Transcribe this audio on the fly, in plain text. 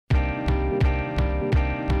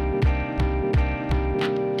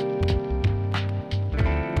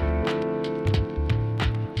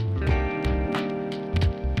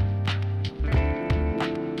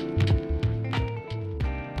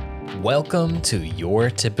Welcome to Your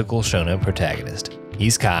Typical Shonen Protagonist.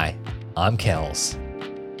 He's Kai, I'm Kels,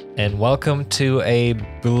 and welcome to a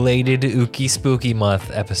belated Uki Spooky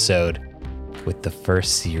Month episode with the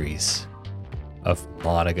first series of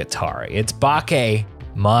Monogatari. It's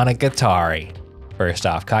Bakemonogatari. First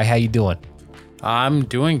off, Kai, how you doing? I'm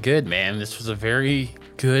doing good, man. This was a very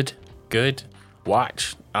good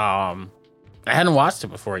watch. I hadn't watched it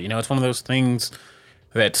before. You know, it's one of those things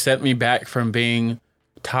that set me back from being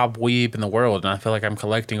top weeb in the world, and I feel like I'm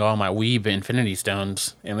collecting all my weeb infinity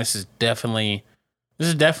stones, and this is definitely a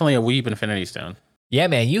weeb infinity stone. Yeah,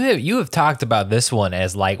 man, you have talked about this one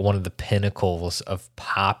as like one of the pinnacles of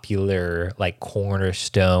popular, like,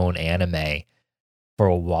 cornerstone anime for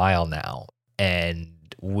a while now, and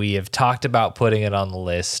we have talked about putting it on the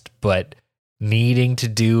list, but needing to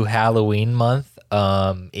do Halloween month,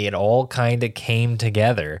 it all kind of came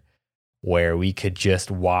together where we could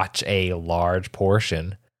just watch a large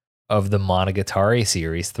portion of the Monogatari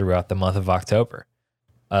series throughout the month of October.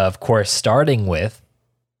 Of course, starting with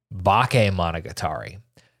Bakemonogatari.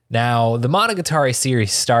 Now, the Monogatari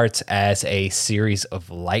series starts as a series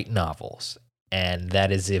of light novels, and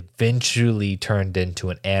that is eventually turned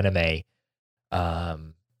into an anime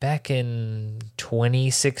back in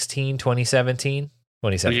 2017.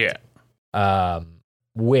 Yeah.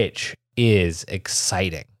 Which is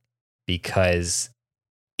exciting because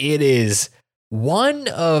it is one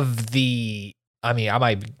of the, I mean, I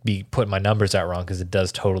might be putting my numbers out wrong because it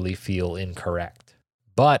does totally feel incorrect,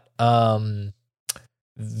 but the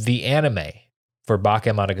anime for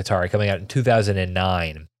Bakemonogatari coming out in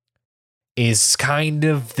 2009 is kind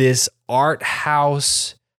of this art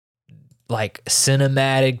house, like,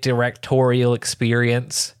 cinematic directorial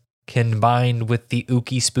experience combined with the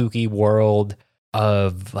Uki Spooky world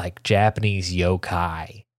of, like, Japanese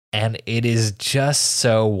yokai. And it is just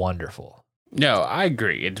so wonderful. No, I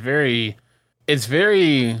agree. It's very, I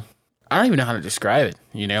don't even know how to describe it.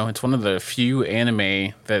 You know, it's one of the few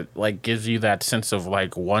anime that, like, gives you that sense of,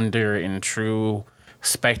 like, wonder and true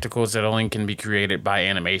spectacles that only can be created by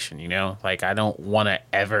animation, you know? Like, I don't want to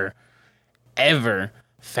ever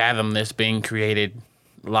fathom this being created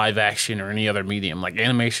live action or any other medium. Like,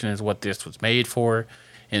 animation is what this was made for.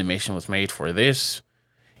 Animation was made for this.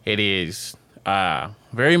 It is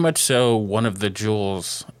very much so one of the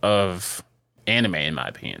jewels of anime, in my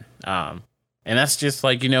opinion. And that's just,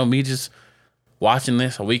 like, you know, me just watching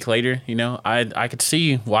this a week later, you know, I could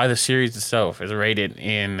see why the series itself is rated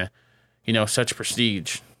in, you know, such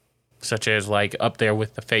prestige, such as, like, up there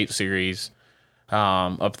with the Fate series,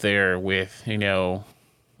 up there with, you know,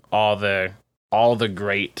 all the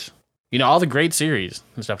great, you know, all the great series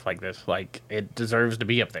and stuff like this. Like, it deserves to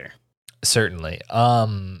be up there. Certainly.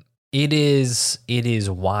 It is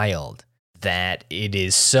wild that it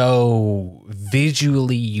is so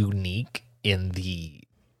visually unique in the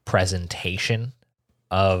presentation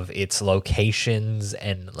of its locations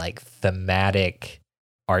and, like, thematic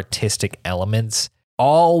artistic elements,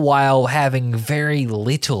 all while having very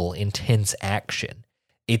little intense action.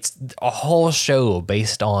 It's a whole show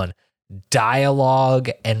based on dialogue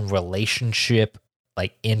and relationship,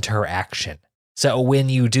 like, interaction. So when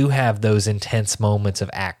you do have those intense moments of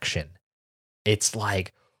action, it's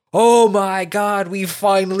like, oh my God, we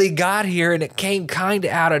finally got here, and it came kind of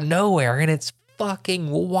out of nowhere, and it's fucking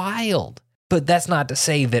wild. But that's not to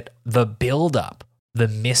say that the buildup, the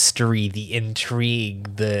mystery, the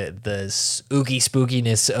intrigue, the ooky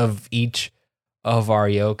spookiness of each of our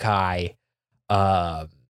yokai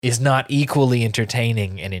is not equally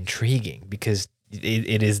entertaining and intriguing, because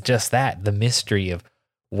it is just that, the mystery of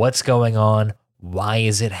what's going on, why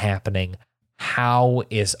is it happening, how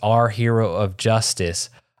is our hero of justice,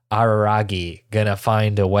 Araragi, gonna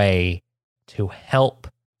find a way to help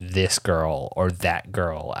this girl or that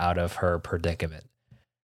girl out of her predicament,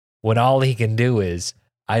 when all he can do is,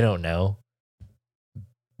 I don't know,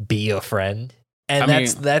 be a friend. And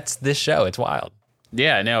that's this show. It's wild.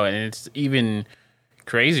 Yeah, no, and it's even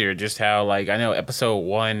crazier just how, like, I know episode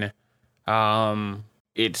 1,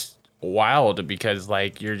 it's wild because,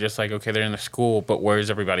 like, you're just like, okay, they're in the school, but where's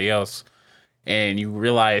everybody else? And you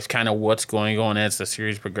realize kind of what's going on as the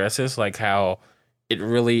series progresses, like how it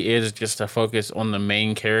really is just a focus on the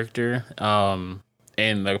main character, and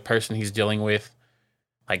the person he's dealing with,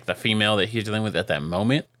 like the female that he's dealing with at that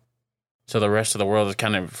moment. So the rest of the world is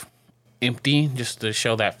kind of empty, just to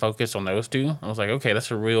show that focus on those two. I was like, okay, that's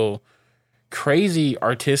a real crazy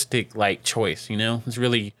artistic, like, choice, you know? It's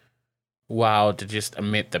really wild to just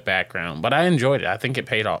omit the background, but I enjoyed it. I think it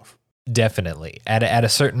paid off. Definitely. At a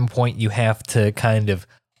certain point, you have to kind of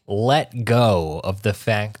let go of the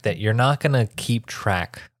fact that you're not going to keep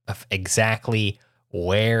track of exactly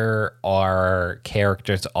where our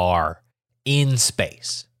characters are in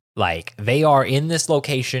space. Like, they are in this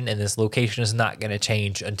location, and this location is not going to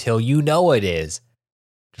change until you know it is.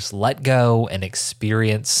 Just let go and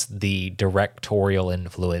experience the directorial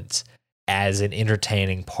influence as an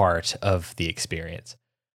entertaining part of the experience.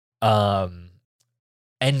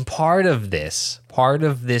 And part of this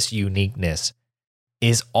uniqueness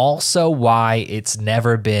is also why it's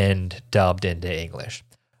never been dubbed into English.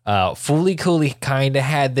 Fooly Cooly kind of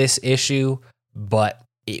had this issue, but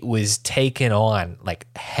it was taken on like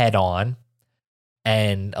head on,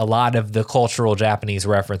 and a lot of the cultural Japanese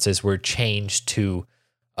references were changed to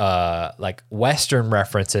like Western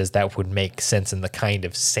references that would make sense in the kind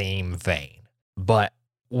of same vein. But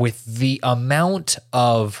with the amount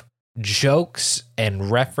of jokes and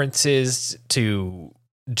references to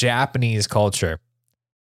Japanese culture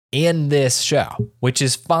in this show, which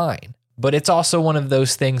is fine, but it's also one of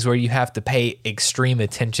those things where you have to pay extreme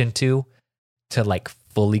attention to like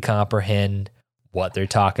fully comprehend what they're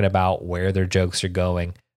talking about, where their jokes are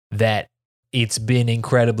going, that it's been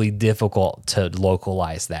incredibly difficult to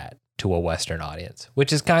localize that to a Western audience,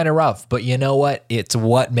 which is kind of rough. But you know what? It's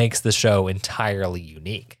what makes the show entirely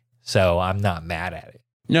unique. So I'm not mad at it.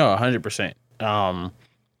 No, 100%.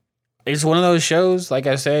 It's one of those shows, like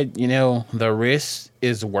I said, the risk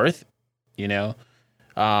is worth it,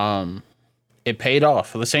 it paid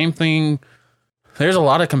off. The same thing. There's a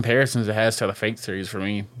lot of comparisons it has to the Fate series for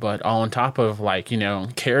me, but on top of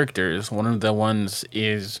characters, one of the ones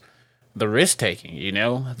is the risk taking.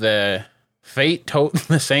 The Fate told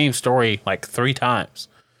the same story like 3 times.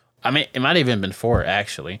 I mean, it might have even been 4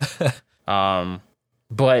 actually.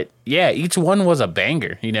 But yeah, each one was a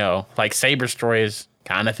banger. Like Saber's stories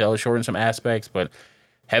kind of fell short in some aspects, but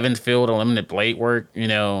Heaven's Field Unlimited Blade Work,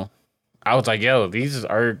 I was like, yo, these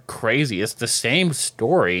are crazy. It's the same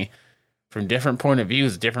story from different point of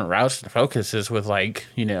views, different routes and focuses with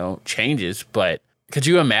changes. But could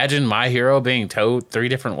you imagine My Hero being told 3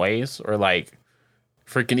 different ways? Or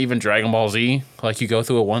freaking even Dragon Ball Z? Like, you go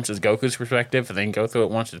through it once as Goku's perspective, and then go through it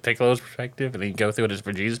once as Piccolo's perspective, and then go through it as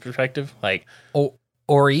Vegeta's perspective.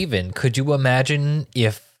 Or even, could you imagine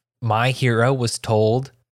if My Hero was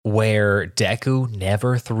told where Deku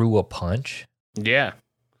never threw a punch? Yeah.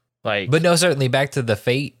 But no, certainly back to the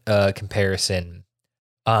Fate comparison.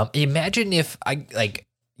 Imagine if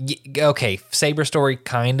Saber story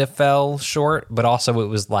kind of fell short, but also it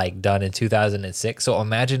was done in 2006. So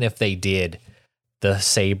imagine if they did the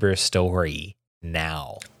Saber story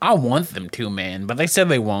now. I want them to, man, but they said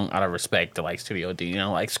they won't out of respect to Studio D.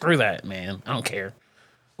 Screw that, man. I don't care.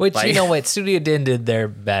 Which, you know what, Studio D did their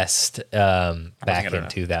best back in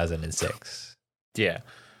 2006. Yeah.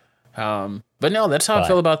 But no, that's how I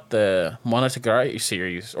feel about the Monogatari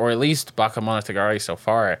series, or at least Bakemonogatari so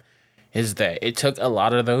far, is that it took a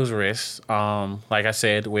lot of those risks. Like I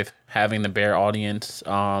said, with having the bare audience,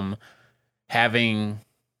 being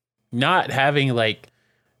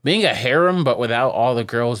a harem, but without all the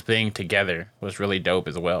girls being together was really dope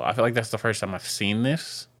as well. I feel like that's the first time I've seen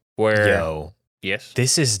this. Yes,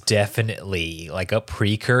 this is definitely a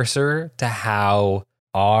precursor to how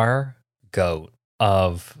our GOAT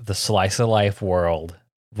of the slice of life world,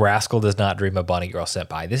 Rascal Does Not Dream of Bunny Girl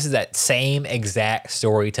Senpai. This is that same exact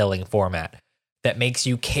storytelling format that makes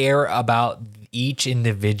you care about each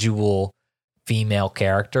individual female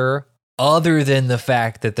character, other than the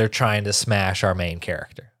fact that they're trying to smash our main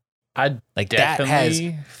character. I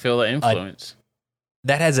definitely feel the influence.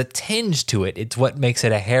 That has a tinge to it. It's what makes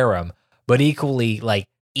it a harem. But equally,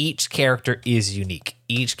 each character is unique.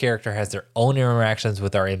 Each character has their own interactions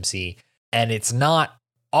with our MC. And it's not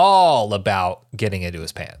all about getting into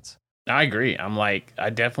his pants. I agree. I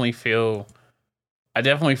definitely feel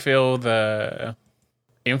the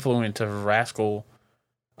influence of Rascal.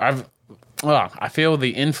 I feel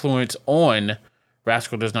the influence on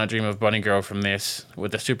Rascal Does Not Dream of Bunny Girl from this,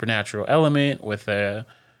 with the supernatural element, with the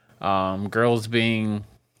girls being,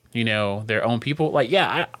 their own people.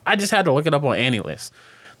 I just had to look it up on AniList.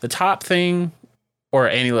 The top thing, or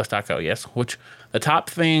AniList.co, yes, which the top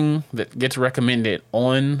thing that gets recommended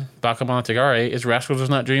on Bakemonogatari is Rascal Does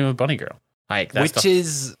Not Dream of Bunny Girl. Which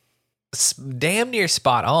is damn near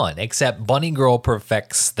spot on, except Bunny Girl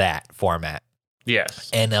perfects that format. Yes.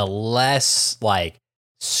 And a less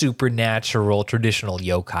supernatural traditional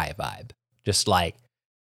yokai vibe. Just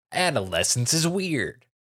adolescence is weird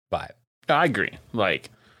vibe. I agree.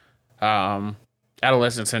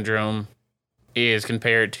 Adolescent syndrome is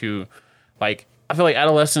compared to I feel like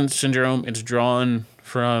adolescent syndrome is drawn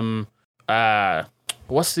from you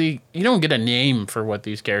don't get a name for what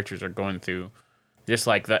these characters are going through. Just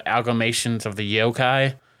the amalgamations of the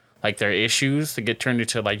yokai. like their issues to get turned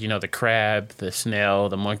into like, the crab, the snail,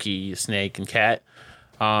 the monkey, snake, and cat.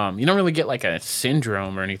 You don't really get like a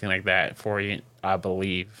syndrome or anything like that for it, I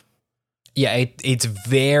believe. Yeah, it's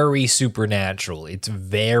very supernatural. It's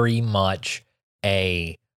very much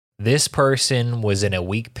this person was in a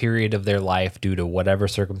weak period of their life due to whatever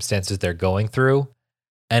circumstances they're going through,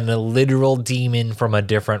 and a literal demon from a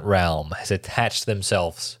different realm has attached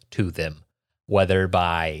themselves to them, whether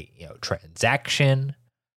by, transaction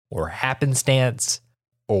or happenstance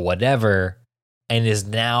or whatever, and is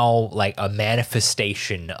now like a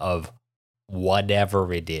manifestation of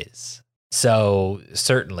whatever it is. So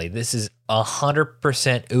certainly this is 100%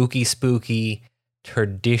 ooky spooky,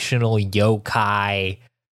 traditional yokai.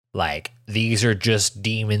 Like, these are just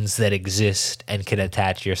demons that exist and can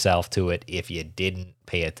attach yourself to it if you didn't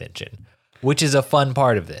pay attention, which is a fun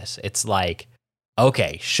part of this. It's like,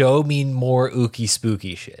 okay, show me more ooky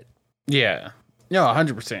spooky shit. Yeah. No,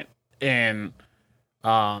 100%. And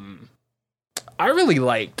I really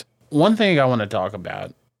liked, one thing I want to talk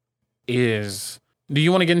about is, do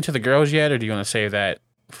you want to get into the girls yet, or do you want to save that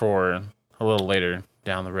for a little later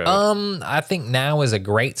down the road? I think now is a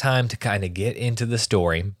great time to kind of get into the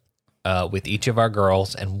story with each of our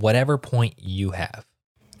girls and whatever point you have.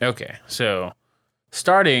 Okay, so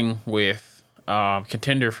starting with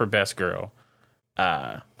contender for best girl,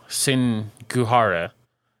 Sin Guhara.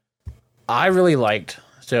 I really liked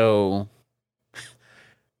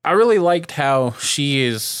how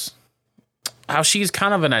she's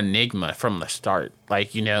kind of an enigma from the start.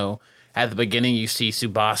 Like, at the beginning you see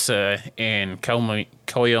Tsubasa and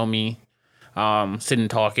Koyomi sitting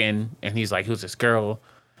talking, and he's like, who's this girl?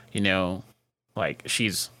 Like,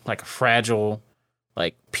 she's like a fragile,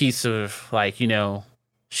 like, piece of, like,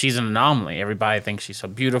 she's an anomaly. Everybody thinks she's so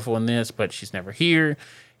beautiful in this, but she's never here,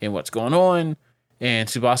 and what's going on? And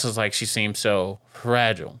Tsubasa's like, she seems so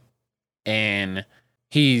fragile. And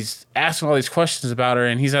he's asking all these questions about her,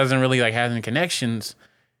 and he doesn't really like have any connections.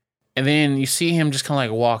 And then you see him just kind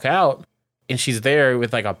of like walk out, and she's there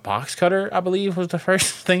with like a box cutter, I believe was the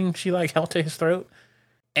first thing she like held to his throat.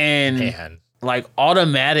 And Man. Like,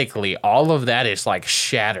 automatically, all of that is like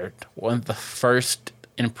shattered with the first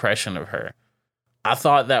impression of her. I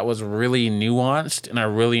thought that was really nuanced, and I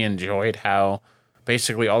really enjoyed how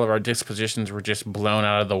basically all of our dispositions were just blown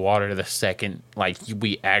out of the water the second like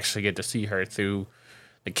we actually get to see her through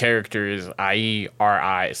the characters, i.e. our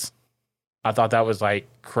eyes. I thought that was like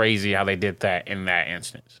crazy how they did that in that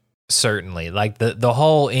instance. Certainly. Like the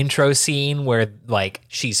whole intro scene where like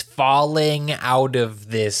she's falling out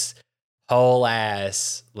of this whole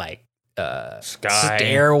ass like Sky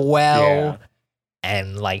stairwell. Yeah.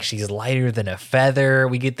 And like she's lighter than a feather.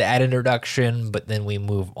 We get that introduction, but then we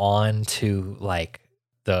move on to like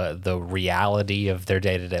the reality of their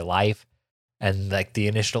day-to-day life and like the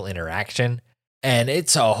initial interaction. And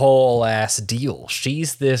it's a whole ass deal.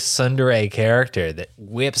 She's this tsundere character that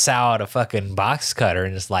whips out a fucking box cutter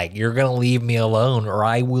and is like, you're gonna leave me alone or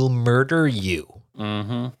I will murder you.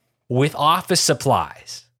 Mm-hmm. With office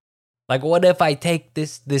supplies. Like, what if I take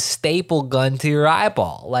this staple gun to your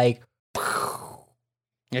eyeball? Like,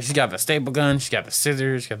 yeah, she's got the staple gun, she's got the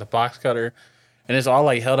scissors, she's got the box cutter, and it's all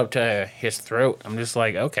like held up to his throat. I'm just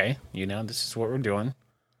like, okay, this is what we're doing.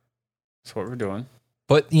 That's what we're doing.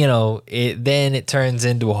 But, then it turns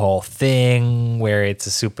into a whole thing where it's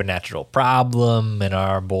a supernatural problem, and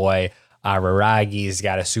our boy Araragi's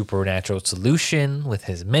got a supernatural solution with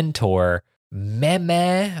his mentor,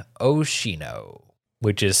 Meme Oshino,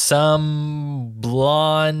 which is some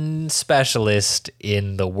blonde specialist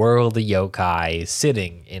in the world of yokai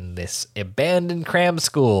sitting in this abandoned cram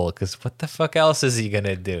school. Because what the fuck else is he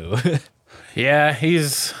gonna do? Yeah,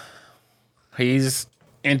 he's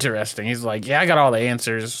interesting. He's like, yeah, I got all the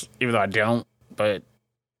answers, even though I don't. But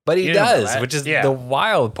he does, which is the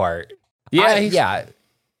wild part. Yeah,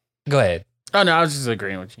 Go ahead. Oh no, I was just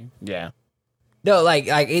agreeing with you. Yeah. No, like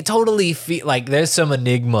it totally like there's some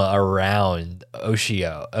enigma around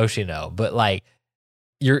Oshino, but like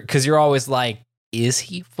you're always like, is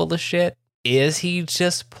he full of shit? Is he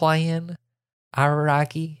just playing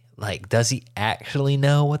Araragi? Like, does he actually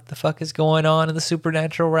know what the fuck is going on in the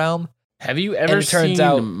supernatural realm? Have you ever seen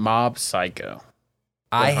Mob Psycho?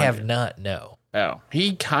 I have not, no. Oh,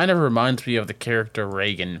 he kind of reminds me of the character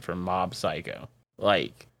Reagan from Mob Psycho.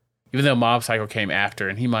 Like, even though Mob Psycho came after,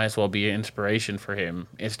 and he might as well be an inspiration for him,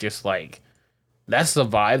 it's just like, that's the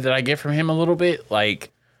vibe that I get from him a little bit.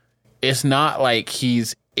 Like, it's not like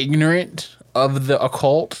he's ignorant of the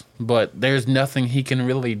occult, but there's nothing he can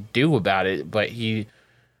really do about it, but he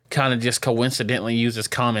kind of just coincidentally uses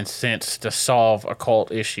common sense to solve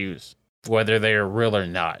occult issues, whether they are real or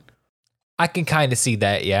not. I can kind of see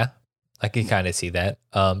that, yeah. I can kind of see that.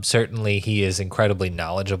 Certainly, he is incredibly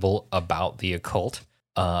knowledgeable about the occult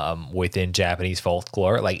within Japanese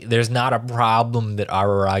folklore. Like, there's not a problem that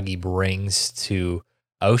Araragi brings to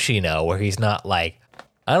Oshino where he's not like,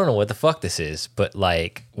 I don't know what the fuck this is, but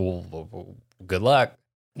like, well, good luck.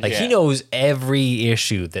 Like, he knows every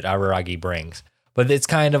issue that Araragi brings, but it's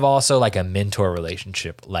kind of also like a mentor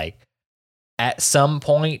relationship. Like, at some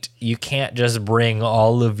point, you can't just bring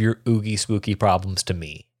all of your oogie spooky problems to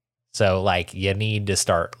me. So, like, you need to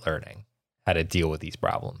start learning how to deal with these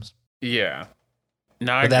problems. Yeah.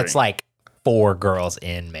 No, but that's like 4 girls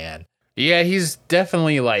in, man. Yeah, he's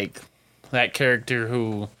definitely like that character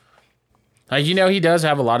who, like, you know, he does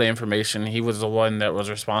have a lot of information. He was the one that was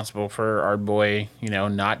responsible for our boy, you know,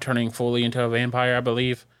 not turning fully into a vampire, I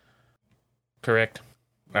believe. Correct?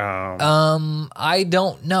 I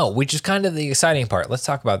don't know, which is kind of the exciting part. Let's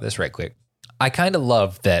talk about this right quick. I kind of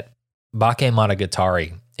love that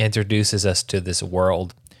Bakemonogatari introduces us to this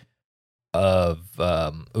world of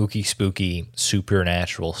ooky spooky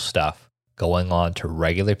supernatural stuff going on to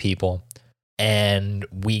regular people, and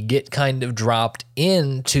we get kind of dropped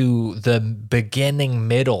into the beginning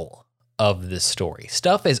middle of the story.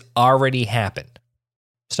 Stuff has already happened.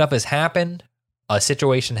 Stuff has happened. A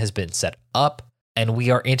situation has been set up, and we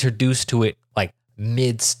are introduced to it like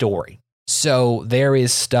mid-story. So there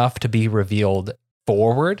is stuff to be revealed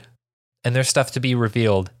forward, and there's stuff to be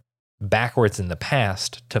revealed backwards in the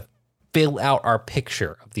past to fill out our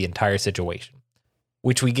picture of the entire situation,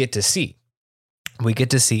 which we get to see. We get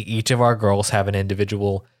to see each of our girls have an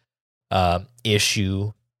individual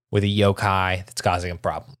issue with a yokai that's causing a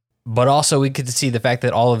problem. But also we get to see the fact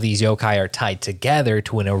that all of these yokai are tied together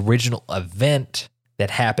to an original event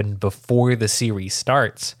that happened before the series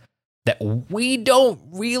starts that we don't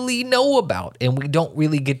really know about and we don't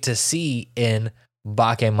really get to see in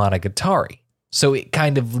Bakemonogatari. So it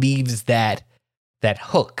kind of leaves that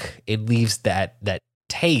hook. It leaves that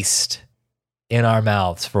taste in our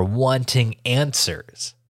mouths for wanting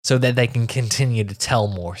answers so that they can continue to tell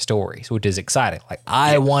more stories, which is exciting. Like,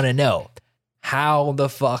 I want to know, how the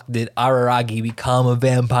fuck did Araragi become a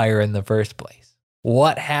vampire in the first place?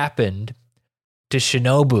 What happened to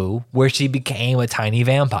Shinobu where she became a tiny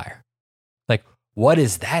vampire? Like, what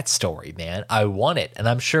is that story, man? I want it, and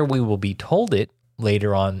I'm sure we will be told it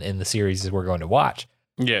later on in the series we're going to watch.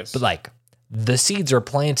 Yes. But like, the seeds are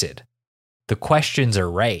planted. The questions are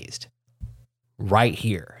raised right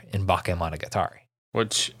here in Bakemonogatari.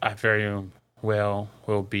 Which I very well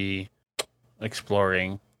will be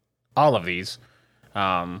exploring all of these,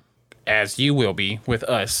 as you will be with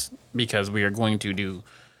us, because we are going to do,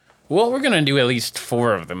 well, we're going to do at least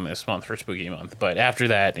 4 of them this month for Spooky Month. But after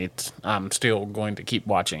that, I'm still going to keep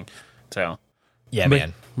watching. So, yeah,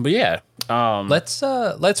 man. But yeah,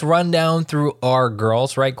 let's run down through our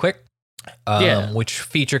girls right quick. Which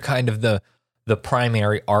feature kind of the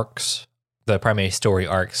primary arcs, the primary story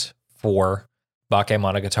arcs for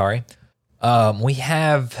Bakemonogatari.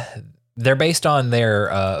 They're based on their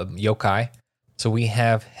yokai. So we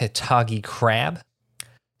have Hitagi Crab.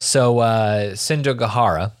 So Shinjo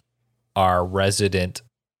Gahara, our resident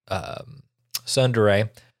tsundere,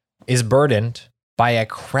 is burdened by a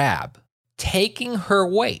crab taking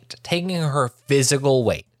her physical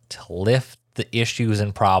weight to lift the issues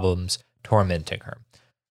and problems tormenting her.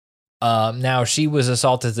 Now, she was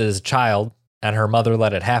assaulted as a child, and her mother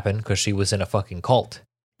let it happen because she was in a fucking cult.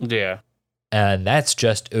 Yeah. And that's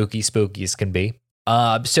just ooky spooky as can be.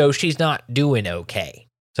 So she's not doing okay.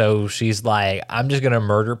 So she's like, I'm just going to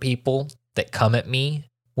murder people that come at me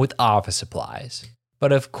with office supplies.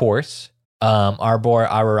 But of course, our boy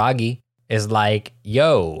Araragi is like,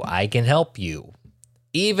 yo, I can help you.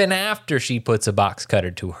 Even after she puts a box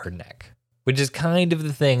cutter to her neck, which is kind of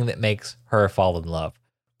the thing that makes her fall in love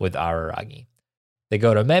with Araragi. They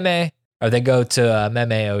go to Meme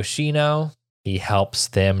Oshino. He helps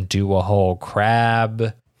them do a whole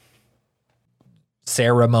crab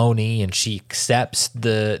ceremony, and she accepts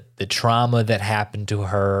the trauma that happened to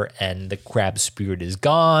her, and the crab spirit is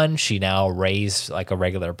gone. She now raised like a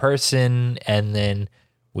regular person, and then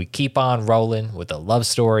we keep on rolling with a love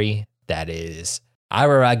story that is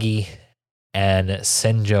Araragi and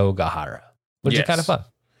Shinjo Gahara, which is kind of fun.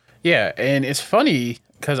 Yeah, and it's funny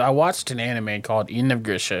because I watched an anime called Eden of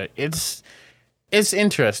Grisha. It's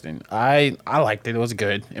interesting. I liked it. It was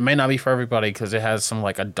good. It may not be for everybody because it has some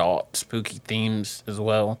like adult spooky themes as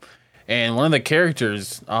well. And one of the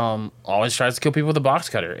characters always tries to kill people with a box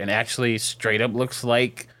cutter and actually straight up looks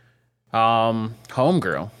like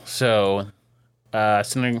Homegirl. So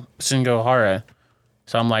Shingo Hara.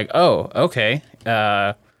 So I'm like, oh, okay.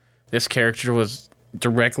 This character was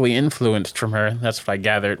directly influenced from her. That's what I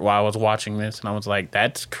gathered while I was watching this, and I was like,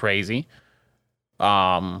 that's crazy.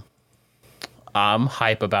 I'm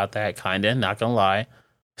hype about that, kinda, not gonna lie.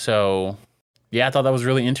 So yeah, I thought that was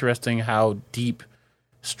really interesting how deep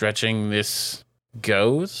stretching this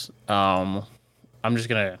goes. I'm just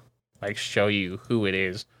gonna like show you who it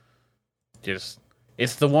is. Just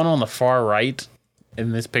it's the one on the far right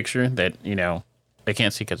in this picture that, you know, they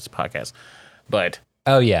can't see because it's a podcast. But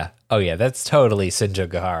Oh yeah, that's totally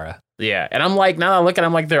Senjogahara. yeah, and I'm like, now that I look at it,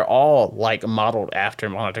 I'm like, they're all like modeled after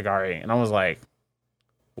Monogatari. And I was like,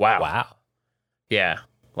 wow. Yeah.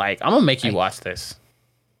 Like, I'm gonna make you watch this.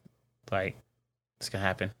 Like, it's gonna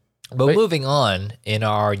happen. But moving on in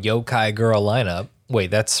our Yokai Girl lineup. Wait,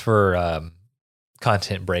 that's for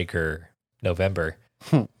Content Breaker November.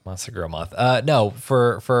 Monster Girl month. No,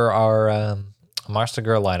 for our Monster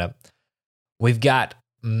Girl lineup, we've got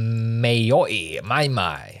Mai,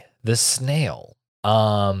 the snail.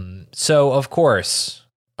 So of course,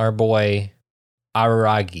 our boy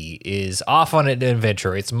Araragi is off on an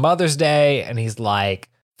adventure. It's Mother's Day, and he's like,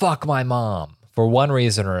 fuck my mom for one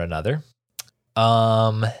reason or another.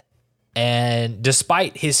 And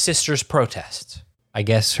despite his sister's protests, I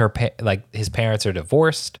guess his parents are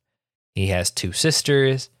divorced. He has 2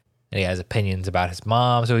 sisters, and he has opinions about his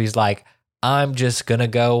mom. So he's like, I'm just gonna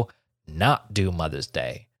go not do Mother's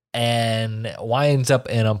Day, and winds up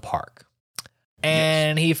in a park.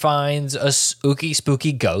 And he finds a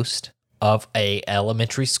spooky ghost of a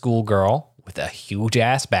elementary school girl with a huge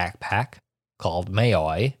ass backpack called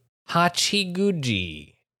Mayoi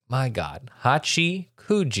Hachiguji. My God,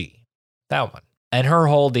 Hachikuji. That one. And her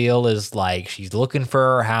whole deal is like she's looking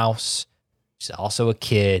for her house. She's also a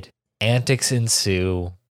kid. Antics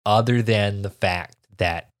ensue, other than the fact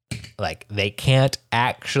that like they can't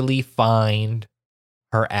actually find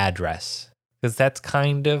her address, because that's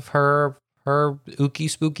kind of her ooky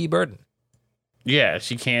spooky burden. Yeah,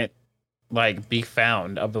 she can't like be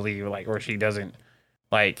found, I believe, like, or she doesn't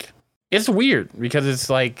like. It's weird because it's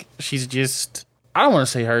like she's just. I don't want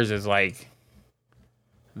to say hers is like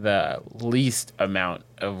the least amount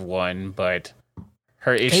of one, but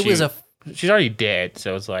her issue. She's already dead,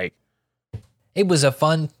 so it's like. It was a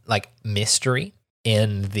fun like mystery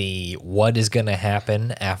in the what is going to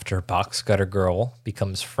happen after Box Cutter Girl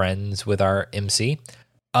becomes friends with our MC.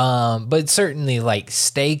 But certainly like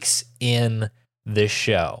stakes in the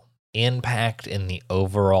show, impact in the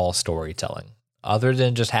overall storytelling, other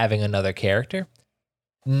than just having another character,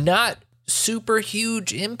 not super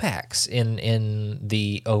huge impacts in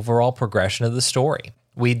the overall progression of the story.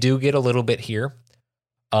 We do get a little bit here,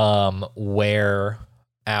 where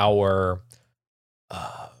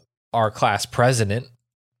our class president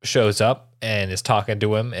shows up and is talking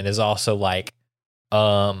to him and is also like,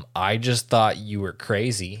 I just thought you were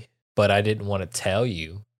crazy, but I didn't want to tell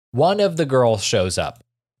you. One of the girls shows up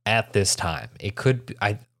at this time. It could be,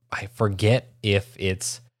 I forget if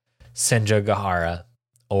it's Senjogahara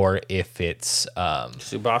or if it's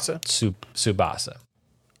Tsubasa. Tsubasa.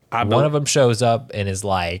 One of them shows up and is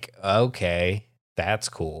like, okay, that's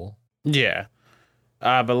cool. Yeah.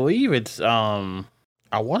 I believe it's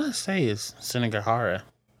I want to say it's Senjogahara.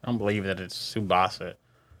 I don't believe that it's Tsubasa.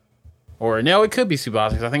 Or no, it could be Tsubasa,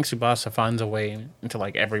 because I think Tsubasa finds a way into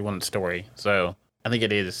like everyone's story. So I think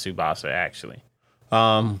it is Tsubasa actually.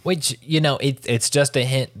 Which, you know, it's just a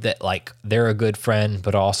hint that like they're a good friend,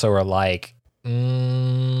 but also are like,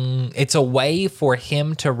 it's a way for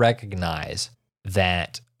him to recognize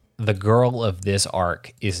that the girl of this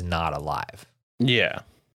arc is not alive. Yeah.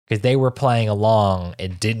 Because they were playing along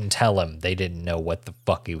and didn't tell him they didn't know what the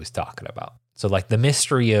fuck he was talking about. So like the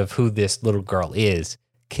mystery of who this little girl is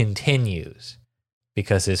continues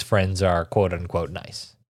because his friends are quote unquote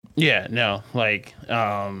nice. Yeah, no, like,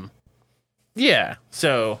 yeah.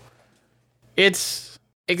 So it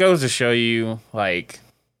goes to show you like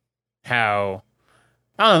how,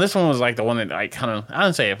 I don't know, this one was like the one that like kind of, I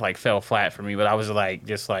don't say it like fell flat for me, but I was like,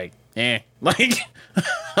 just like, like,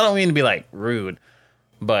 I don't mean to be like rude,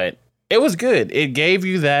 but it was good. It gave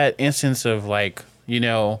you that instance of like, you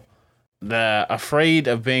know, the afraid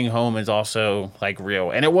of being home is also like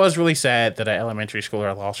real. And it was really sad that an elementary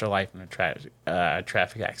schooler lost her life in a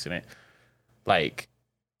traffic accident. Like,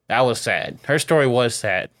 that was sad. Her story was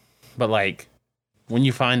sad. But like, when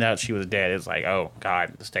you find out she was dead, it's like, oh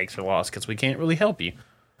God, the stakes are lost because we can't really help you.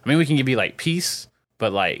 I mean, we can give you like peace,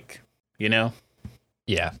 but like, you know?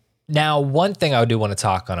 Yeah. Now, one thing I do want to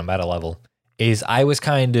talk on a meta level is I was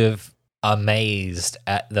kind of amazed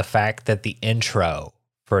at the fact that the intro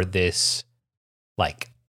for this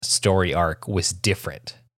like story arc was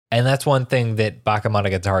different. And that's one thing that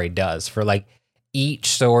Bakemonogatari does for like each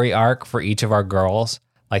story arc for each of our girls,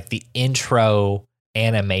 like the intro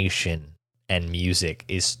animation and music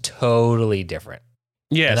is totally different.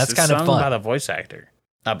 Yes, and that's it's kind of sung fun. by the voice actor,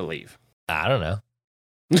 I believe. I don't know.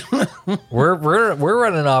 we're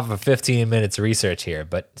running off of 15 minutes of research here,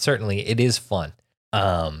 but certainly it is fun.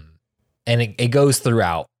 And it goes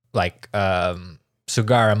throughout. Like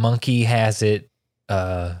Sugara Monkey has it,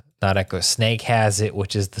 Nadeko Snake has it,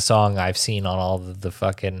 which is the song I've seen on all of the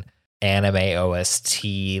fucking anime OST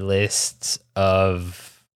lists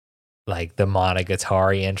of like the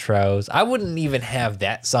Monogatari intros. I wouldn't even have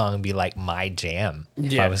that song be like my jam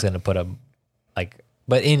if I was gonna put a like.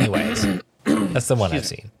 But anyways, that's the one I've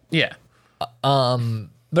seen. Yeah.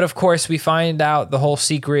 But of course, we find out the whole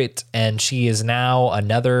secret, and she is now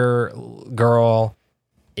another girl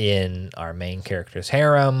in our main character's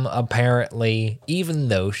harem, apparently, even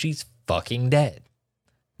though she's fucking dead.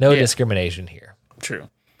 No discrimination here. True.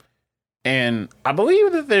 And I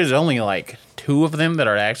believe that there's only like 2 of them that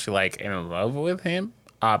are actually like in love with him,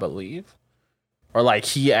 I believe. Or like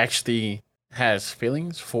he actually has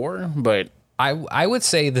feelings for, but I would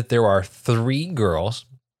say that there are 3 girls,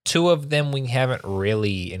 2 of them we haven't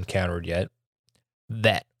really encountered yet,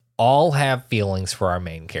 that all have feelings for our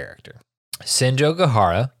main character. Senjo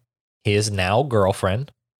Gahara, his now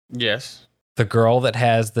girlfriend. Yes. The girl that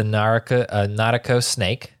has the Narako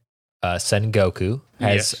snake, Sengoku,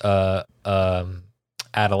 has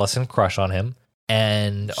adolescent crush on him.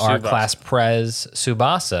 And our class prez,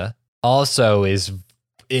 Tsubasa, also is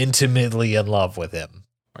intimately in love with him.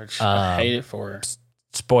 Which I hate it for her.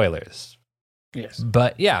 Spoilers. Yes.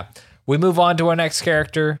 But yeah, we move on to our next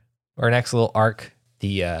character, our next little arc,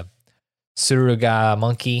 the Suruga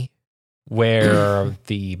Monkey, where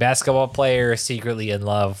the basketball player is secretly in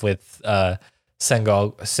love with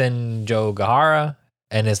Senjo Gahara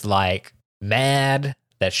and is like mad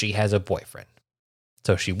that she has a boyfriend.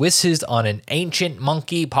 So she wishes on an ancient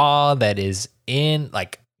monkey paw that is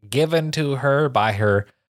given to her by her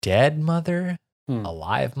dead mother,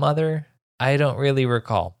 alive mother. I don't really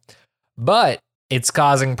recall. But it's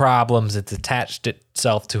causing problems. It's attached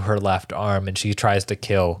itself to her left arm, and she tries to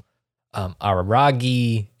kill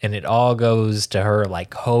Araragi, and it all goes to her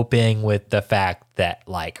like hoping with the fact that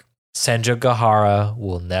like Senjo Gahara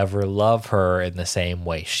will never love her in the same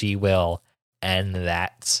way she will, and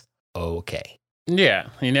that's okay. Yeah,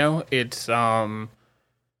 it's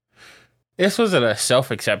this was a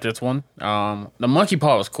self-acceptance one. The monkey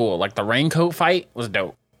paw was cool. Like the raincoat fight was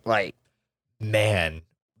dope. Like, man,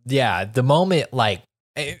 yeah, the moment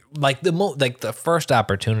the first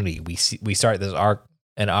opportunity we start this arc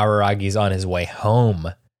and Araragi's on his way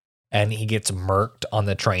home and he gets murked on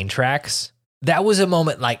the train tracks. That was a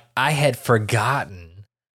moment like I had forgotten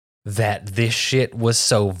that this shit was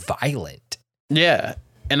so violent. Yeah.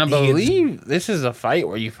 And I believe this is a fight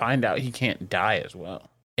where you find out he can't die as well.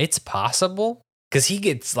 It's possible because he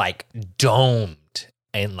gets like domed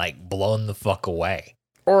and like blown the fuck away.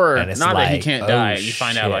 Or not like, that he can't die. You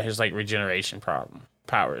find out about his like regeneration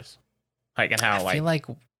powers. Like and how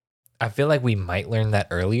I feel like we might learn that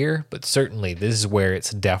earlier, but certainly this is where it's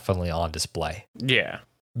definitely on display. Yeah.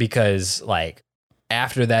 Because like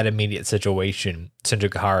after that immediate situation, Senjo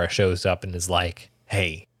Gahara shows up and is like,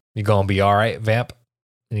 "Hey, you gonna be all right, Vamp?"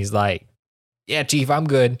 And he's like, "Yeah, Chief, I'm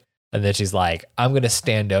good." And then she's like, "I'm going to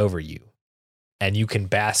stand over you and you can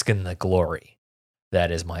bask in the glory.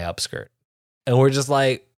 That is my upskirt." And we're just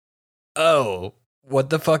like, oh, what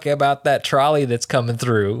the fuck about that trolley that's coming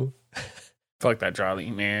through? Fuck that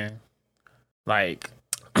trolley, man. Like,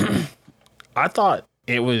 I thought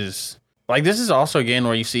it was like, this is also again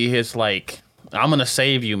where you see his like, I'm going to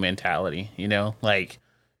save you mentality, like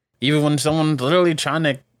even when someone's literally trying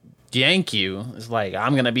to yank you, it's like,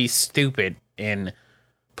 I'm going to be stupid and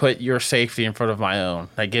put your safety in front of my own.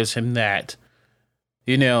 That gives him that,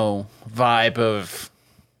 vibe of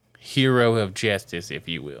hero of justice, if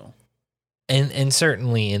you will. And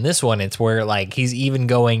certainly in this one, it's where like he's even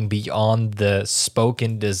going beyond the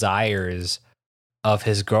spoken desires of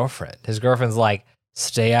his girlfriend. His girlfriend's like,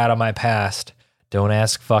 "Stay out of my past. Don't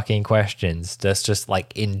ask fucking questions. Just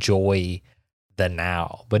like enjoy the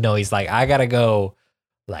now." But no, he's like, "I gotta go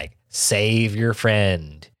like save your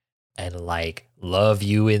friend and like love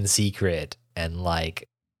you in secret and like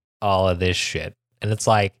all of this shit." And it's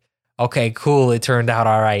like, okay, cool. It turned out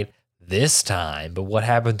all right this time, but what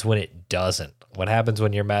happens when it doesn't? What happens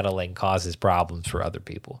when your meddling causes problems for other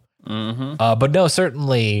people? Mm-hmm. But no,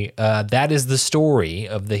 certainly that is the story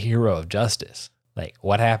of the hero of justice. Like,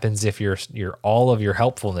 what happens if your all of your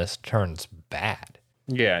helpfulness turns bad?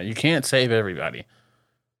 Yeah, you can't save everybody.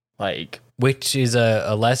 Like, which is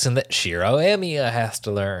a lesson that Shiro Emiya has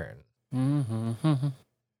to learn. Mm-hmm.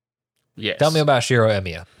 Yes. Tell me about Shiro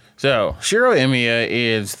Emiya. So, Shiro Emiya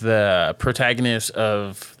is the protagonist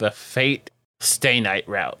of the Fate Stay Night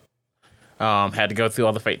route. Had to go through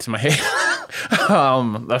all the fates in my head.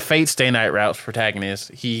 The Fate Stay Night route's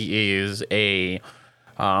protagonist. He is he's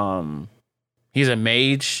a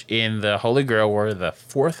mage in the Holy Grail War, the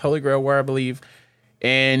 4th Holy Grail War, I believe.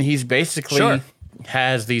 And he's basically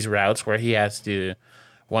has these routes where he has to,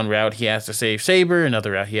 one route he has to save Saber,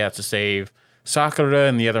 another route he has to save Sakura,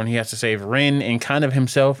 and the other one he has to save Rin and kind of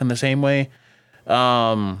himself in the same way.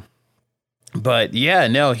 But yeah,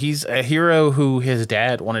 no, he's a hero who his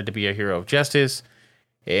dad wanted to be a hero of justice.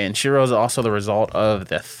 And Shiro is also the result of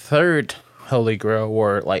the 3rd Holy Grail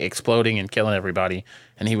War, like exploding and killing everybody.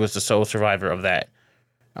 And he was the sole survivor of that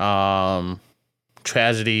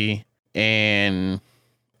tragedy. And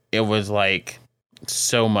it was like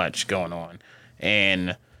so much going on.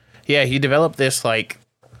 And yeah, he developed this like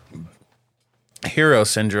hero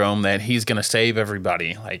syndrome that he's going to save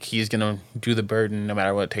everybody. Like he's going to do the burden no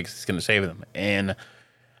matter what it takes. He's going to save them. And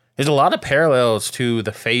there's a lot of parallels to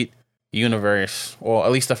the Fate universe, or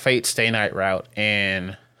at least the Fate Stay Night route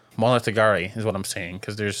and Monogatari is what I'm saying.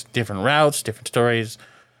 Because there's different routes, different stories.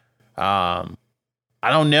 I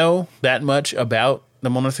don't know that much about the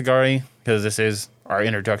Monogatari because this is our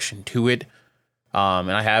introduction to it.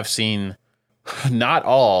 And I have seen not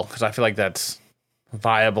all, because I feel like that's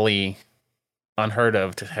viably unheard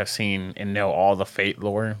of to have seen and know all the Fate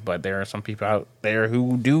lore, but there are some people out there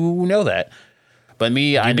who do know that. But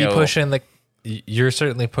me, I know you're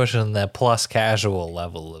certainly pushing the plus casual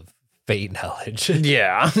level of Fate knowledge.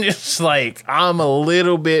 Yeah, I'm just like, I'm a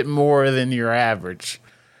little bit more than your average.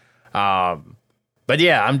 But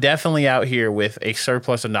yeah, I'm definitely out here with a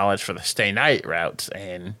surplus of knowledge for the Stay Night routes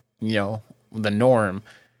and, you know, the norm.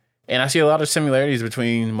 And I see a lot of similarities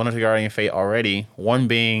between Monogatari and Fate already. One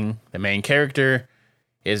being the main character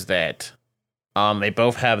is that they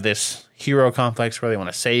both have this hero complex where they want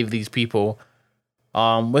to save these people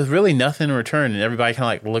with really nothing in return. And everybody kind of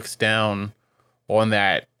like looks down on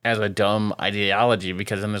that as a dumb ideology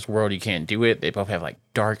because in this world you can't do it. They both have like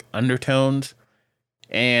dark undertones.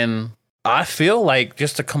 And I feel like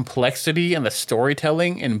just the complexity and the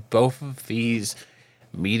storytelling in both of these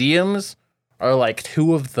mediums are like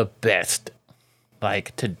two of the best,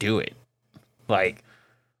 like, to do it. Like,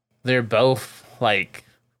 they're both like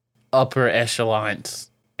upper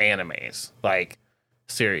echelons animes, like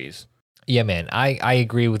series. Yeah, man, I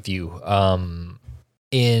agree with you.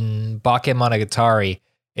 In Bakemonogatari,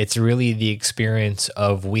 it's really the experience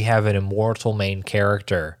of we have an immortal main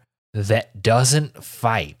character that doesn't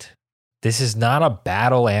fight. This is not a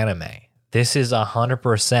battle anime. This is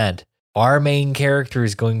 100%. Our main character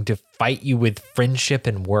is going to fight you with friendship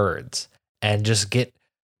and words and just get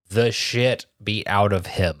the shit beat out of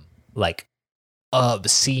him, like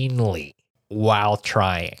obscenely, while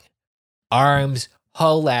trying. Arms,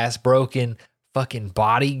 whole ass broken, fucking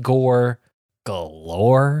body gore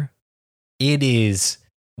galore. It is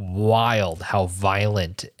wild how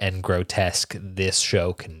violent and grotesque this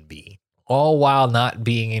show can be, all while not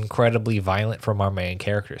being incredibly violent from our main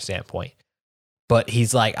character standpoint. But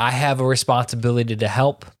he's like, I have a responsibility to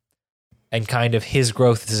help. And kind of his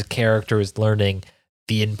growth as a character is learning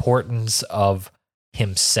the importance of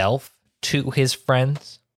himself to his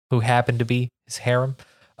friends who happen to be his harem.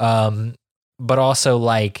 But also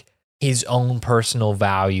like his own personal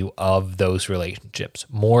value of those relationships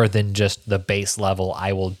more than just the base level.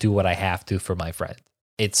 I will do what I have to for my friends.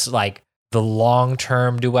 It's like the long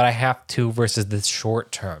term, do what I have to versus the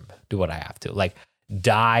short term, do what I have to. Like,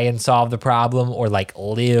 die and solve the problem, or like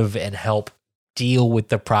live and help deal with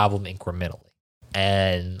the problem incrementally.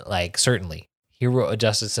 And like certainly hero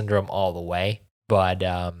adjusted syndrome all the way, but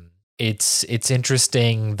it's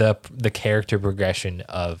interesting the character progression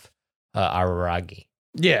of Araragi.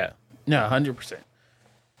 Yeah, no, 100%.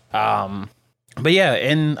 But yeah,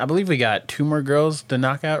 and I believe we got 2 more girls to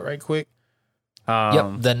knock out right quick. Yep,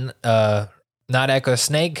 then Not Echo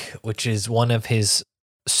Snake, which is one of his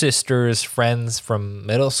sister's friends from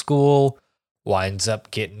middle school, winds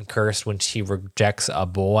up getting cursed when she rejects a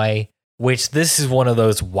boy, which this is one of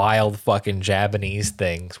those wild fucking Japanese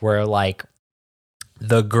things where like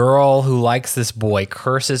the girl who likes this boy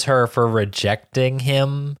curses her for rejecting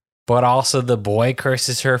him, but also the boy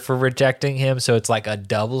curses her for rejecting him. So it's like a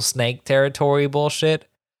double snake territory bullshit.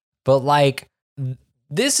 But like,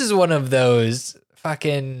 this is one of those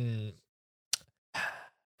fucking,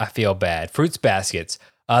 I feel bad. Fruits baskets.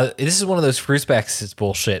 This is one of those fruits baskets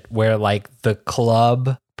bullshit where like the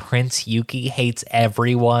club Prince Yuki hates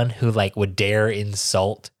everyone who like would dare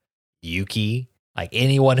insult Yuki. Like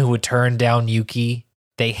anyone who would turn down Yuki,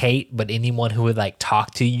 they hate, but anyone who would like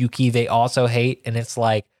talk to Yuki, they also hate. And it's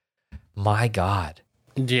like, my God.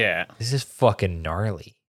 Yeah. This is fucking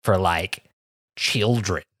gnarly for like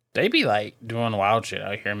children. They be like doing wild shit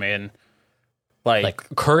out here, man.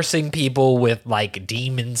 Like cursing people with like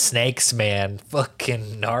demon snakes, man.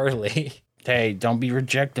 Fucking gnarly. Hey, don't be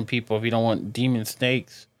rejecting people if you don't want demon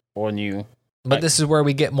snakes on you. But this is where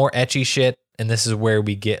we get more ecchi shit, and this is where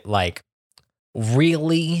we get like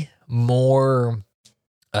really more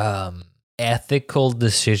ethical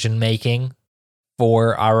decision making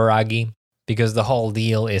for Araragi, because the whole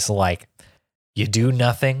deal is like you do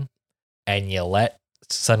nothing and you let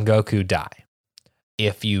Son Goku die.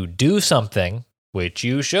 If you do something, which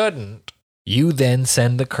you shouldn't, you then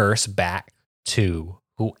send the curse back to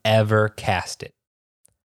whoever cast it.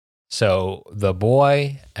 So the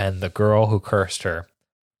boy and the girl who cursed her,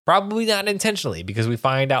 probably not intentionally, because we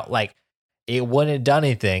find out like it wouldn't have done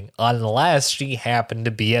anything unless she happened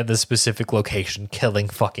to be at the specific location killing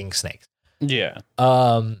fucking snakes. Yeah.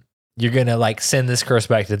 You're gonna like send this curse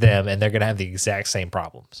back to them and they're gonna have the exact same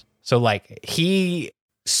problems. So like he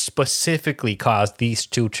specifically caused these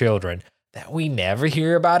two children that we never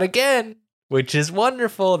hear about again, which is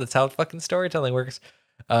wonderful. That's how fucking storytelling works.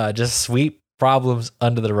 Just sweep problems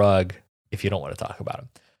under the rug if you don't want to talk about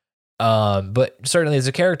them. But certainly as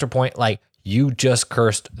a character point, like you just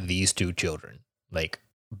cursed these two children, like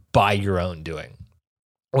by your own doing,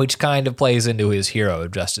 which kind of plays into his hero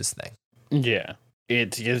of justice thing. Yeah,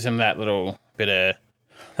 it gives him that little bit of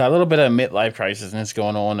midlife crisis, and it's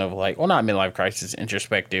going on of like, well, not midlife crisis,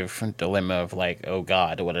 introspective dilemma of like, oh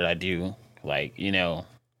God, what did I do? Like, you know,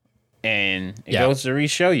 and it goes to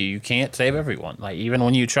re-show you can't save everyone. Like even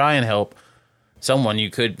when you try and help someone, you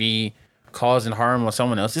could be causing harm with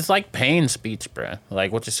someone else. It's like pain speech, bro.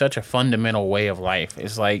 Like, which is such a fundamental way of life.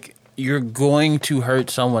 It's like you're going to hurt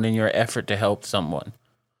someone in your effort to help someone.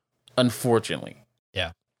 Unfortunately.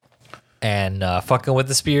 Yeah. And fucking with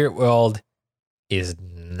the spirit world is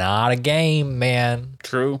not a game, man.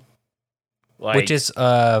 True. Like, which is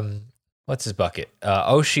what's his bucket?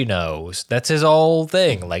 Oshino's. That's his whole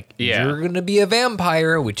thing. Like, you're gonna be a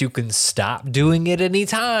vampire, which you can stop doing at any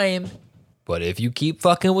time. But if you keep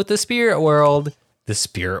fucking with the spirit world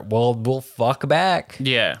will fuck back.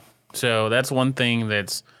 Yeah. So that's one thing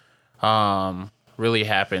that's really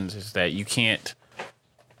happens is that you can't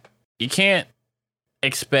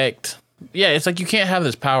expect. Yeah, it's like you can't have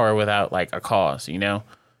this power without like a cause, you know?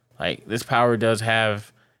 Like this power does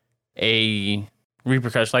have a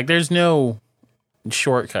repercussion. Like there's no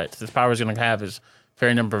shortcuts. This power is going to have its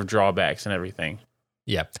fair number of drawbacks and everything.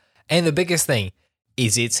 Yeah. And the biggest thing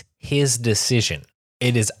is it's his decision.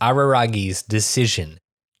 It is Araragi's decision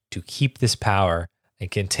to keep this power and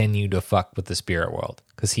continue to fuck with the spirit world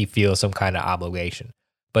because he feels some kind of obligation.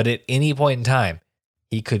 But at any point in time,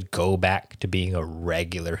 he could go back to being a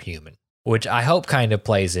regular human, which I hope kind of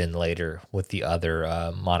plays in later with the other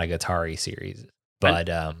Monogatari series. But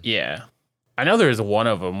yeah, I know there's one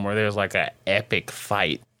of them where there's like an epic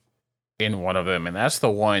fight in one of them, and that's the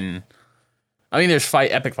one. I mean, there's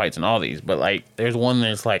epic fights in all these, but like there's one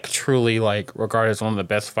that's like truly like regarded as one of the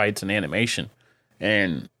best fights in animation,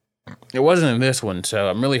 and it wasn't in this one. So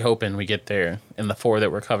I'm really hoping we get there in the 4 that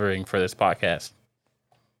we're covering for this podcast.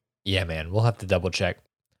 Yeah, man, we'll have to double check.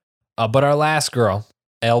 But our last girl,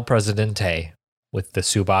 El Presidente, with the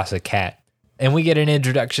Tsubasa cat, and we get an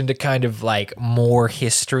introduction to kind of like more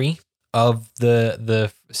history of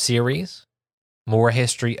the series, more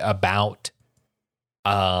history about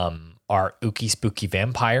our Uki Spooky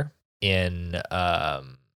vampire in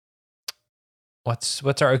what's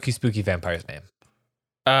our Uki Spooky vampire's name?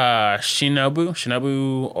 Shinobu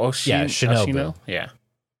Oshi. Yeah, Shinobu.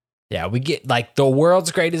 Yeah, we get like the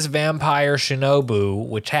world's greatest vampire, Shinobu,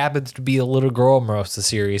 which happens to be a little girl most of the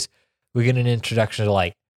series. We get an introduction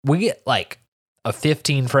to we get a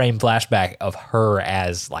 15-frame flashback of her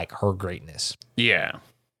as like her greatness. Yeah.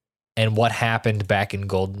 And what happened back in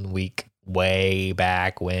Golden Week way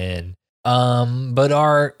back when. But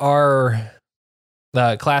our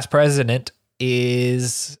class president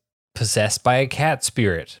is possessed by a cat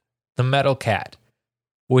spirit, the metal cat,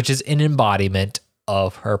 which is an embodiment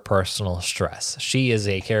of her personal stress. She is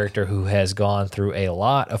a character who has gone through a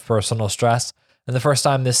lot of personal stress, and the first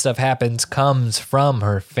time this stuff happens comes from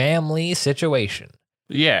her family situation.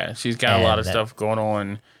 Yeah, she's got a lot of stuff going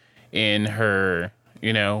on in her,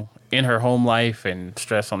 in her home life and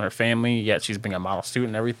stress on her family, yet she's being a model student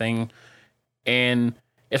and everything. And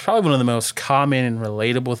it's probably one of the most common and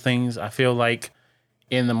relatable things I feel like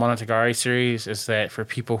in the Monogatari series is that for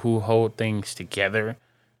people who hold things together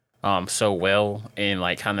so well and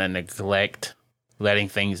like kind of neglect letting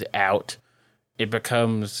things out it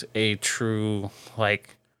becomes a true,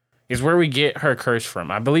 like, is where we get her curse from.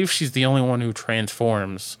 I believe she's the only one who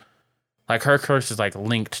transforms. Like, her curse is, like,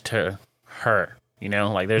 linked to her, you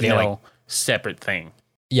know? Like, there's no separate thing.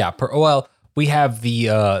 Yeah, well, we have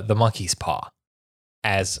the monkey's paw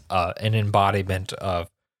as an embodiment of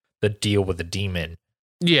the deal with the demon.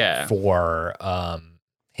 Yeah. For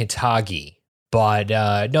Hitagi. But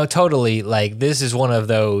no, totally, like, this is one of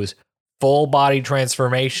those full body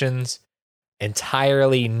transformations,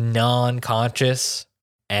 entirely non-conscious,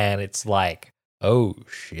 and it's like, oh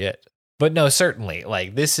shit. But no, certainly,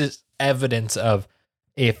 like, this is evidence of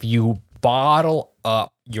if you bottle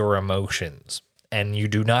up your emotions and you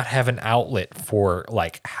do not have an outlet for,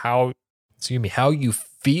 like, how you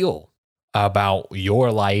feel about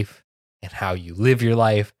your life and how you live your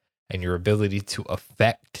life and your ability to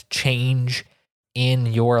affect change in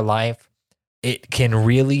your life, it can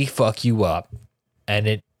really fuck you up. And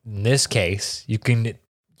in this case, you can,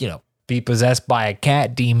 be possessed by a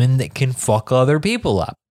cat demon that can fuck other people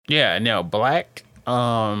up. Yeah, no, Black,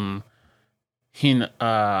 Hinagawa,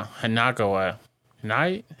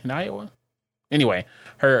 Hinayawa? Anyway,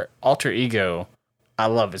 her alter ego, I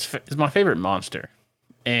love. It's my favorite monster.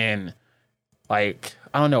 And, like,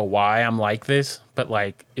 I don't know why I'm like this, but,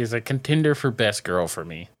 like, is a contender for best girl for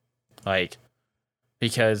me. Like,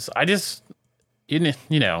 because I just,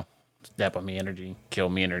 step on me energy, kill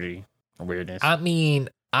me energy, weirdness. I mean,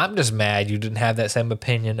 I'm just mad you didn't have that same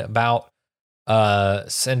opinion about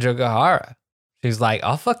Senjogahara. She's like,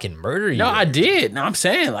 I'll fucking murder you. No, I did. No, I'm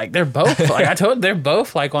saying, like, they're both, like, I told they're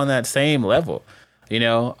both, like, on that same level,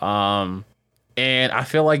 And I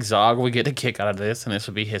feel like Zog would get a kick out of this, and this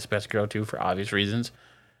would be his best girl, too, for obvious reasons.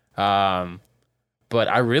 But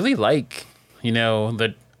I really like,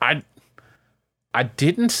 I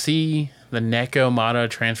didn't see the Neko Mata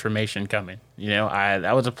transformation coming.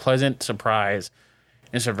 That was a pleasant surprise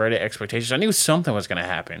and subverted expectations. I knew something was going to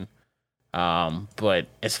happen. But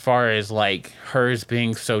as far as, like, hers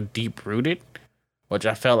being so deep rooted, which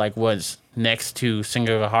I felt like was next to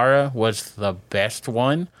Singagahara was the best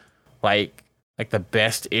one, like the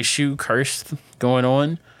best issue curse going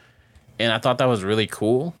on. And I thought that was really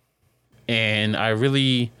cool. And I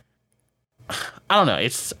don't know. I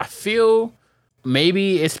feel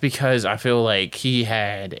maybe it's because I feel like he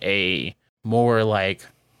had a more, like,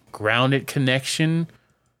 grounded connection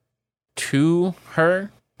to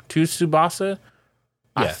her, to Tsubasa.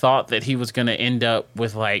 Yeah. I thought that he was going to end up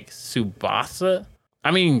with, like, Tsubasa. I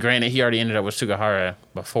mean, granted, he already ended up with Sugahara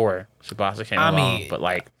before Tsubasa came along, but,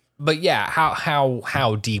 like... But yeah,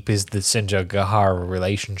 how deep is the Senjogahara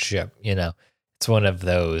relationship, It's one of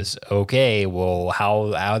those, okay, well,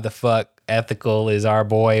 how the fuck ethical is our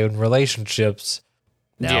boy in relationships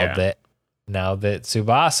now that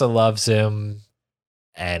Tsubasa loves him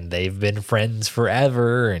and they've been friends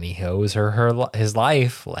forever and he owes her his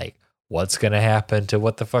life, like, what's going to happen to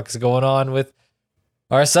what the fuck's going on with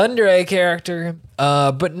our Sundere character?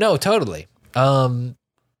 But no, totally. Probably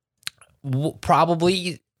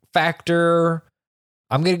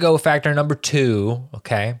I'm going to go with factor number 2,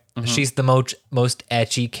 okay? Mm-hmm. She's the most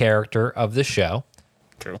ecchi character of the show.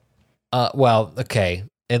 True. Well, okay,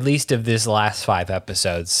 at least of this last 5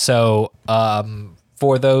 episodes. So,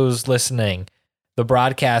 for those listening, the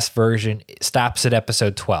broadcast version stops at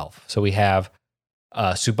episode 12. So we have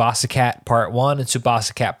Tsubasa Cat Part 1 and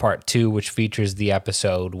Tsubasa Cat Part 2, which features the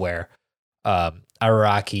episode where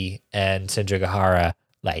Araraki and Senjogahara,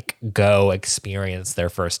 like, go experience their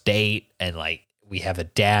first date, and, like, we have a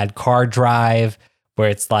dad car drive where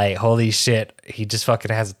it's like, holy shit, he just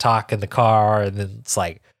fucking has a talk in the car, and then it's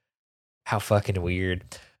like, how fucking weird.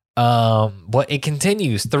 But it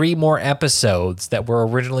continues 3 more episodes that were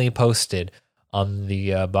originally posted on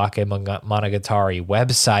the Bakemonogatari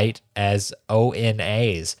website as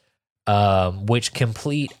ONAs, which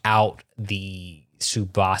complete out the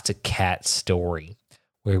Tsubasa Cat story,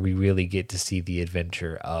 where we really get to see the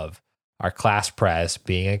adventure of our class press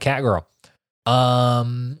being a cat girl.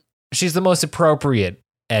 She's the most appropriate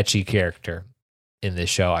ecchi character in this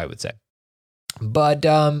show, I would say. But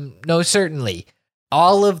no, certainly,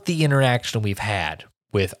 all of the interaction we've had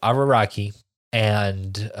with Araraki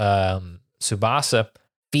and Tsubasa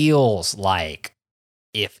feels like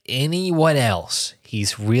if anyone else,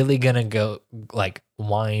 he's really gonna go, like,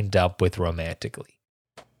 wind up with romantically.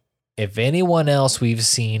 If anyone else we've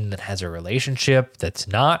seen that has a relationship that's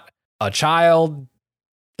not a child,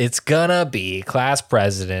 it's gonna be class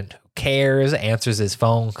president who cares, answers his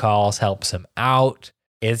phone calls, helps him out.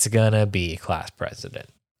 It's gonna be class president.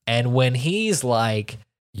 And when he's like,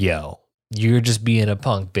 yo, you're just being a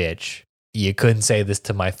punk bitch. You couldn't say this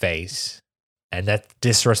to my face. And that's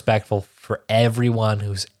disrespectful for everyone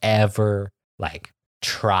who's ever like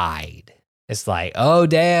tried. It's like, oh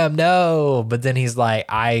damn, no. But then he's like,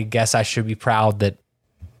 I guess I should be proud that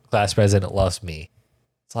class president loves me.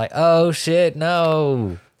 It's like, oh shit,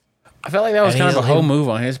 no. I felt like that was And kind of a he's- whole move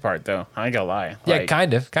on his part, though. I ain't gonna lie. Yeah, Like,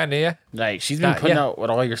 kind of, yeah. like she's been putting out with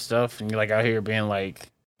all your stuff, and you're like out here being like,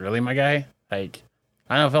 really, my guy? Like,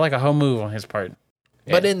 I don't know, it felt like a whole move on his part.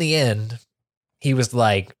 But in the end, he was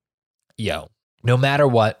like, yo, no matter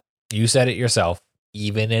what, you said it yourself,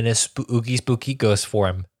 even in a spooky ghost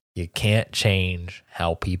form, you can't change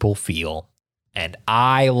how people feel. And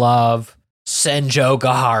I love Senjo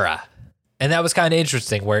Gahara. And that was kind of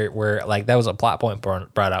interesting where like that was a plot point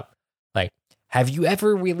brought up. Like, have you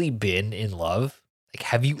ever really been in love? Like,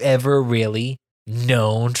 have you ever really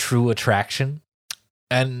known true attraction?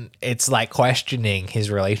 And it's like questioning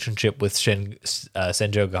his relationship with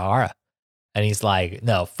Senjo Gahara. And he's like,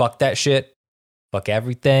 no, fuck that shit. Fuck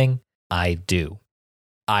everything. I do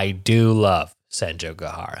love Senjo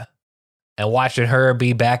Gahara. And watching her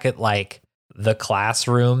be back at like the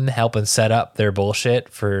classroom helping set up their bullshit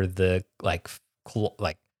for the like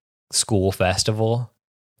school festival.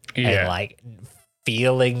 Yeah. And like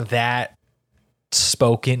feeling that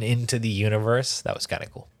spoken into the universe. That was kind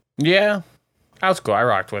of cool. Yeah. That was cool. I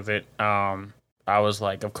rocked with it. I was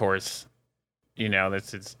like, of course, you know,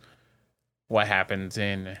 this is what happens,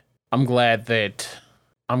 and I'm glad that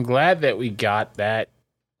we got that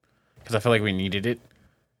because I feel like we needed it.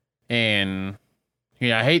 And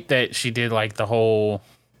yeah, I hate that she did like the whole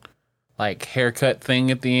like haircut thing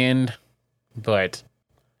at the end, but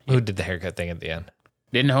Who did the haircut thing at the end?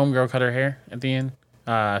 didn't Homegirl cut her hair at the end?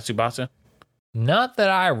 Tsubasa? Not that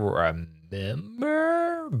I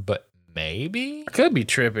remember, but maybe. I could be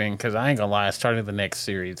tripping because I ain't gonna lie, I started the next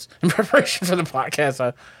series in preparation for the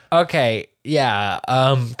podcast. Okay, yeah.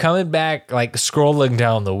 Coming back, like scrolling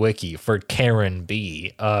down the wiki for Karen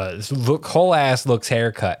B. Whole ass looks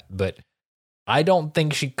haircut, but I don't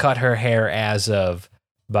think she cut her hair as of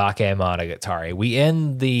Bakemonogatari. We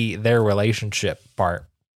end their relationship part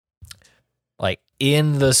like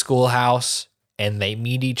in the schoolhouse, and they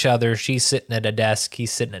meet each other. She's sitting at a desk,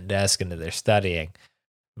 he's sitting at a desk, and they're studying.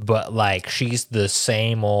 But like she's the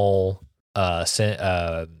same old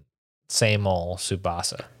Tsubasa.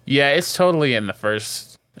 Yeah, it's totally in the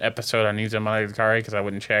first episode on Bakemonogatari because I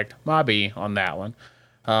wouldn't check Mabi on that one.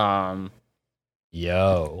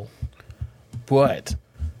 Yo. But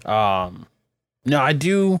no, I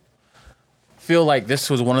do feel like this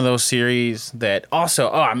was one of those series that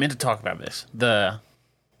also, I meant to talk about this. The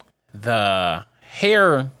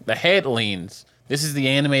head leans. This is the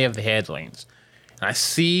anime of the head leans. And I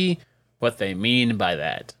see what they mean by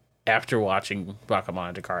that after watching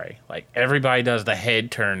Bakemonogatari. Like, everybody does the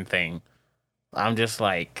head turn thing. I'm just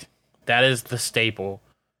like, that is the staple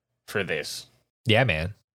for this. Yeah,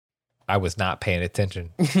 man. I was not paying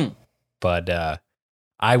attention. But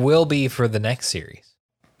I will be for the next series.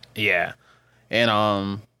 Yeah.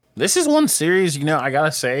 And this is one series, you know, I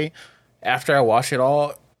gotta say, after I watch it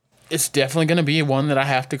all, it's definitely gonna be one that I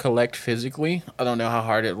have to collect physically. I don't know how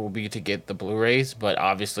hard it will be to get the Blu-rays, but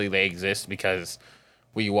obviously they exist because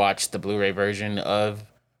we watched the Blu-ray version of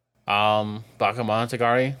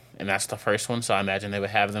Bakemonogatari, and that's the first one, so I imagine they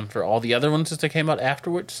would have them for all the other ones that came out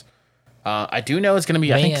afterwards. I do know it's gonna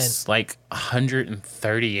be, I think it's like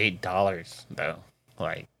 $138 though.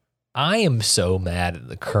 Like, I am so mad at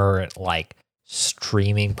the current like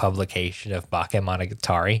streaming publication of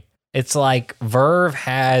Bakemonogatari. It's like Verve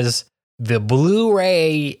has the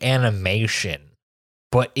Blu-ray animation,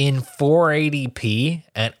 but in 480p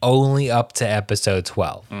and only up to episode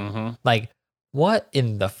 12. mm-hmm. Like, what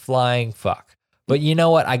in the flying fuck? But you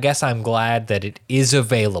know what? I guess I'm glad that it is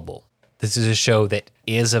available. This is a show that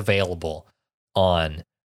is available on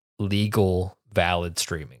legal, valid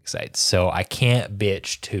streaming sites. So I can't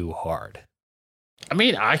bitch too hard. I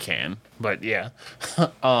mean, I can, but yeah.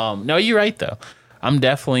 No, you're right though. I'm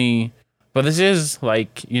definitely, but this is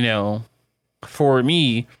like, you know, for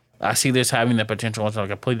me, I see this having the potential once I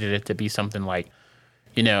completed it to be something like,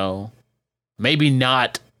 you know, maybe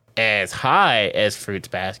not as high as Fruits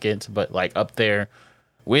Baskets, but like up there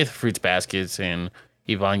with Fruits Baskets and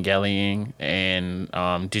Evangelion and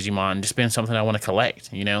Digimon, just being something I want to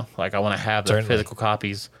collect, you know? Like I want to have the physical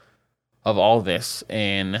copies of all this,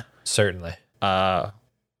 and certainly.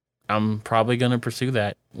 I'm probably going to pursue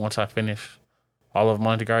that once I finish all of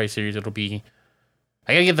Monogatari series. It'll be,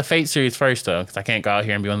 I gotta get the Fate series first though, because I can't go out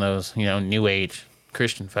here and be one of those, you know, new age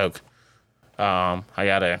Christian folk. I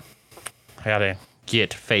gotta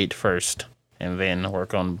get Fate first and then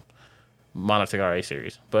work on Monogatari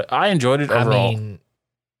series. But I enjoyed it overall. I mean,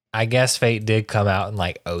 I guess Fate did come out in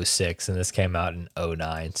like 06 and this came out in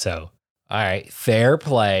 09. So, all right, fair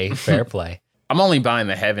play, fair play. I'm only buying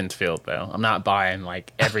the Heaven's Field though. I'm not buying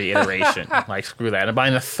like every iteration. Like screw that. I'm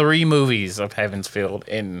buying the 3 movies of Heaven's Field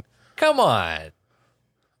in. Come on.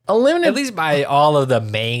 Unlimited. At least buy all of the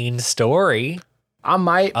main story. I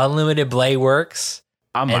might. Unlimited Blade Works.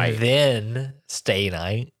 I might. And then Stay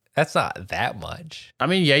Night. That's not that much. I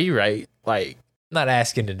mean, yeah, you're right. Like, I'm not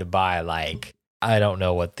asking you to buy like, I don't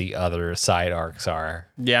know what the other side arcs are.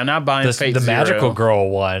 yeah, I'm not buying Fate The Zero. Magical Girl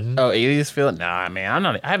one. Oh, Alias Field? Nah, man,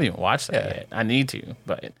 I haven't even watched that yet. I need to,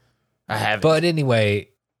 but I haven't. But anyway,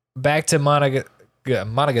 back to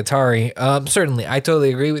Monogatari. Certainly, I totally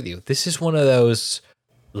agree with you. This is one of those,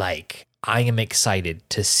 like, I am excited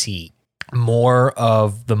to see more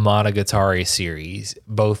of the Monogatari series,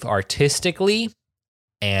 both artistically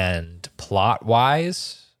and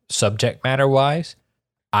plot-wise, subject matter-wise.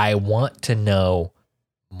 I want to know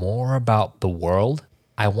more about the world.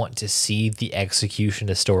 I want to see the execution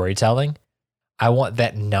of storytelling. I want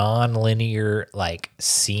that non-linear like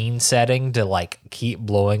scene setting to like keep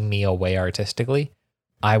blowing me away artistically.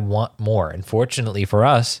 I want more. And fortunately for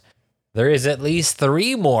us, there is at least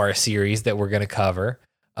 3 more series that we're going to cover.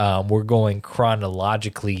 We're going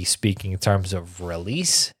chronologically speaking in terms of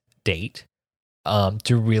release date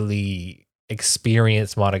to really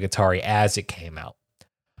experience Monogatari as it came out.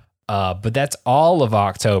 But that's all of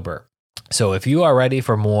October. So if you are ready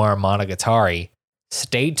for more Monogatari,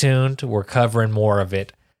 stay tuned. We're covering more of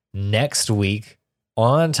it next week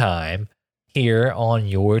on time here on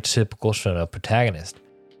Your Typical Shonen Protagonist.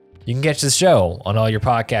 You can catch the show on all your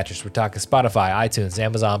podcatchers. We're talking Spotify, iTunes,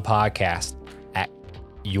 Amazon Podcast at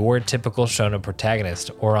Your Typical Shonen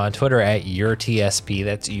Protagonist or on Twitter at YTSP.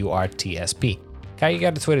 That's URTSP. Kai, you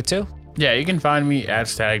got a Twitter too? Yeah, you can find me at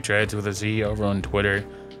Static Dreads with a Z over on Twitter.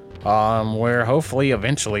 Where hopefully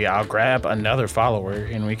eventually I'll grab another follower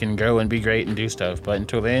and we can go and be great and do stuff. But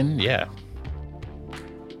until then, yeah.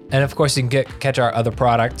 And of course, you can catch our other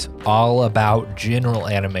product, all about general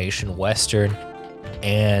animation, Western,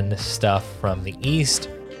 and stuff from the East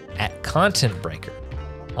at Content Breaker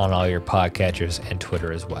on all your podcatchers and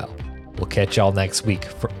Twitter as well. We'll catch y'all next week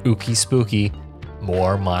for Ookie Spooky,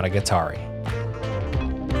 more Monogatari.